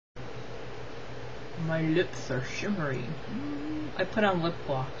My lips are shimmery. I put on lip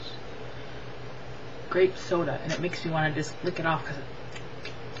gloss. Grape soda, and it makes me want to just lick it off because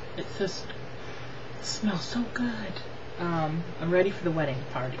it just smells so good. I'm ready for the wedding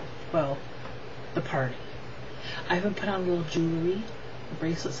party. Well, the party. I haven't put on a little jewelry. A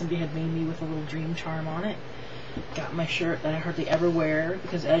bracelet somebody had made me with a little dream charm on it. Got my shirt that I hardly ever wear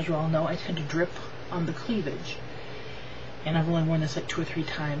because, as you all know, I tend to drip on the cleavage. And I've only worn this like 2 or 3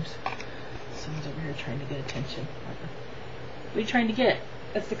 times. Someone's over here trying to get attention. What are you trying to get?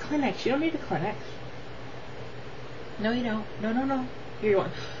 That's the Kleenex. You don't need the Kleenex. No, you don't. No, no, no. Here you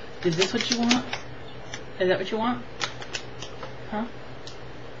want. Is this what you want? Is that what you want? Huh?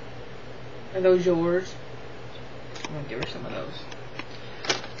 Are those yours? I'm gonna give her some of those.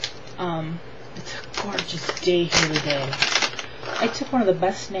 It's a gorgeous day here today. I took one of the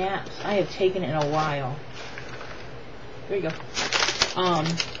best naps I have taken in a while. There you go.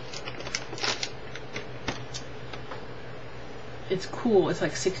 It's cool. It's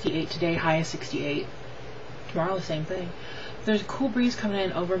like 68 today, high of 68. Tomorrow the same thing. There's a cool breeze coming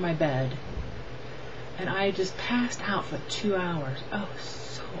in over my bed. And I just passed out for 2 hours. Oh,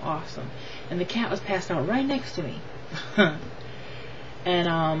 so awesome. And the cat was passed out right next to me.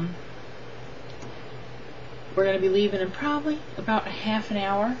 And we're going to be leaving in probably about a half an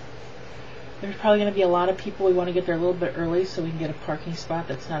hour. There's probably going to be a lot of people. We want to get there a little bit early so we can get a parking spot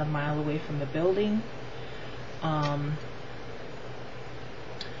that's not a mile away from the building.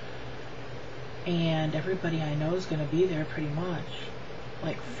 And everybody I know is going to be there pretty much.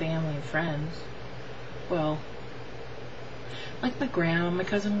 Like family and friends. Well, like my grandma, my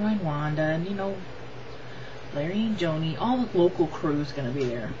cousin Roy and Wanda, and you know, Larry and Joni. All the local crew is going to be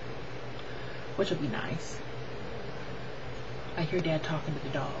there, which will be nice. I hear Dad talking to the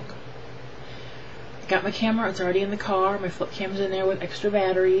dog. Got my camera. It's already in the car. My flip camera's in there with extra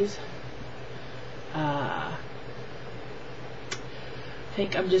batteries. I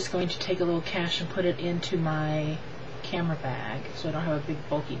think I'm just going to take a little cash and put it into my camera bag, so I don't have a big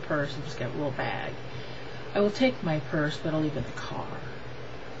bulky purse. I just got a little bag. I will take my purse, but I'll leave it in the car.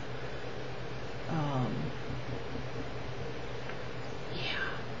 Yeah,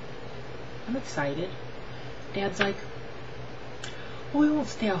 I'm excited. Dad's like, well, we won't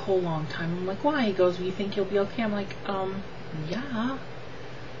stay a whole long time. I'm like, why? He goes, well, you think you'll be okay? I'm like, yeah.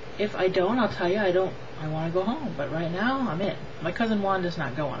 If I don't, I'll tell you I want to go home. But right now, I'm in. My cousin Wanda's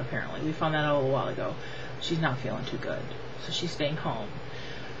not going, apparently. We found that out a little while ago. She's not feeling too good. So she's staying home.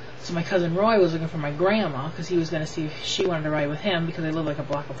 So my cousin Roy was looking for my grandma because he was going to see if she wanted to ride with him because they live like a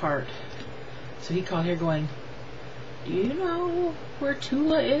block apart. So he called here going, do you know where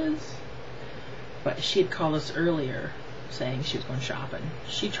Tula is? But she had called us earlier saying she was going shopping.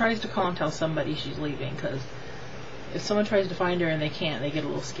 She tries to call and tell somebody she's leaving because if someone tries to find her and they can't, they get a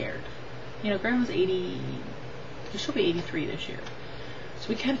little scared. You know, Grandma's 80, she'll be 83 this year. So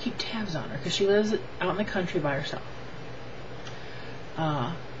we kind of keep tabs on her because she lives out in the country by herself.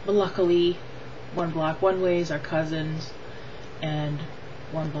 But luckily, one block one way is our cousins, and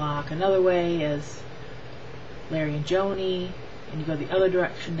one block another way is Larry and Joni, and you go the other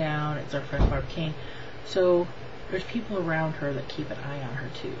direction down, it's our friend Barb King. So there's people around her that keep an eye on her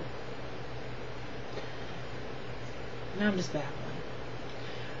too. Now I'm just babbling.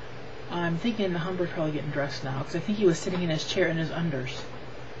 I'm thinking Humber's probably getting dressed now, because I think he was sitting in his chair in his unders,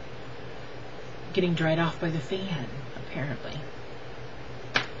 getting dried off by the fan, apparently.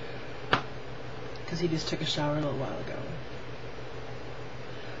 Because he just took a shower a little while ago.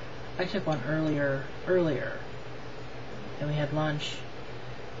 I took one earlier, and we had lunch.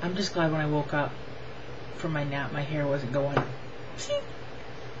 I'm just glad when I woke up from my nap, my hair wasn't going.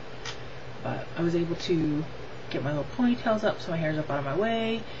 But I was able to get my little ponytails up so my hair's up out of my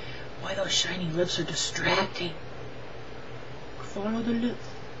way. Boy, those shiny lips are distracting. Follow the lips.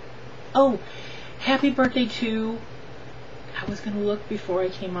 Oh, happy birthday to... I was going to look before I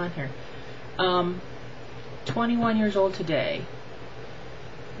came on here. 21 years old today.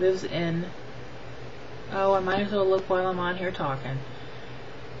 Lives in... Oh, I might as well look while I'm on here talking.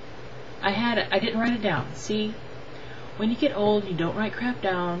 I didn't write it down. See? When you get old, you don't write crap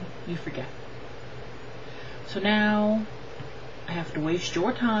down, you forget. So now, I have to waste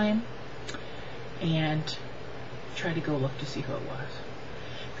your time and try to go look to see who it was.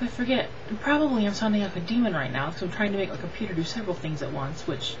 If I forget, and probably I'm sounding like a demon right now because I'm trying to make a computer do several things at once,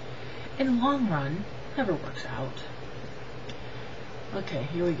 which, in the long run, never works out. Okay,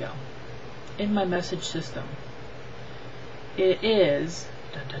 here we go. In my message system, it is...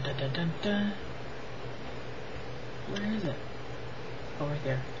 Dun, dun, dun, dun, dun, dun. Where is it? Oh, right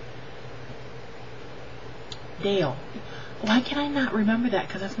there. Dale. Why can I not remember that?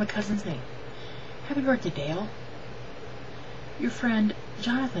 Because that's my cousin's name. Happy birthday, Dale. Your friend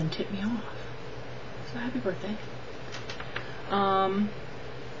Jonathan tipped me off. So happy birthday.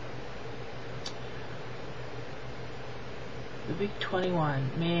 The big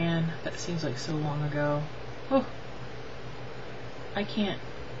 21. Man, that seems like so long ago. Oh, I can't.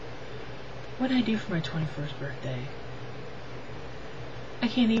 What did I do for my 21st birthday? I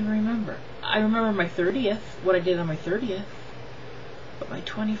can't even remember. I remember my 30th, what I did on my 30th. But my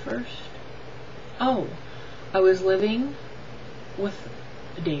 21st? Oh, I was living with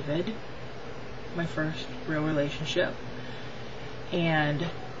David, my first real relationship, and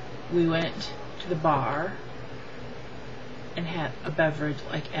we went to the bar and had a beverage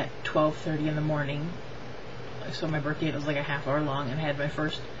like at 12:30 in the morning. So my birthday was like a half hour long, and I had my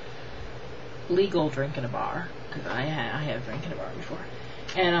first legal drink in a bar, because I had a drink in a bar before,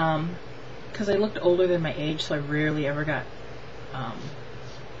 and because I looked older than my age, so I rarely ever got ID'd.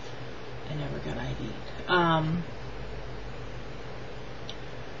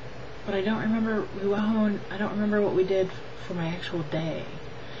 But I don't remember. We went home. I don't remember what we did for my actual day.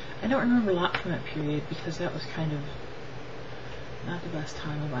 I don't remember a lot from that period, because that was kind of not the best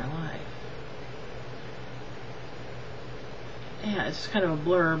time of my life. Yeah, it's kind of a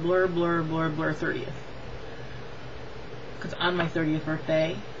blur 30th. Because on my 30th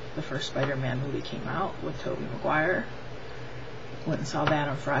birthday, the first Spider-Man movie came out with Tobey Maguire. Went and saw that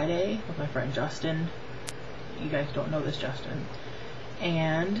on Friday with my friend Justin. You guys don't know this Justin.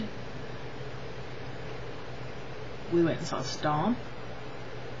 And we went and saw Stomp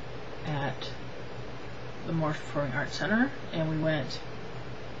at the Morse Performing Arts Center, and we went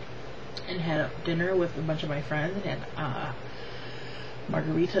and had a dinner with a bunch of my friends and had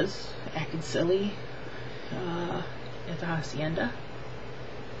margaritas, acted silly at the Hacienda.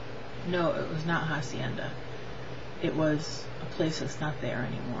 No, it was not Hacienda. It was a place that's not there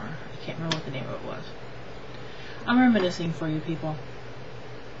anymore. I can't remember what the name of it was. I'm reminiscing for you people.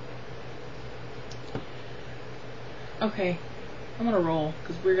 Okay, I'm gonna roll,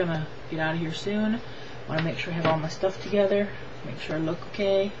 because we're gonna get out of here soon. I want to make sure I have all my stuff together. Make sure I look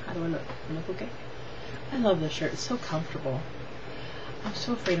okay. How do I look? I look okay? I love this shirt. It's so comfortable. I'm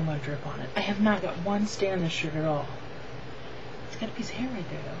so afraid I'm going to drip on it. I have not got one stain on this shirt at all. It's got a piece of hair right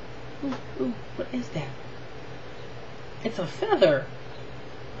there, though. Ooh, ooh, what is that? It's a feather.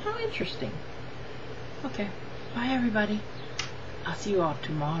 How interesting. Okay. Bye, everybody. I'll see you all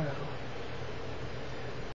tomorrow.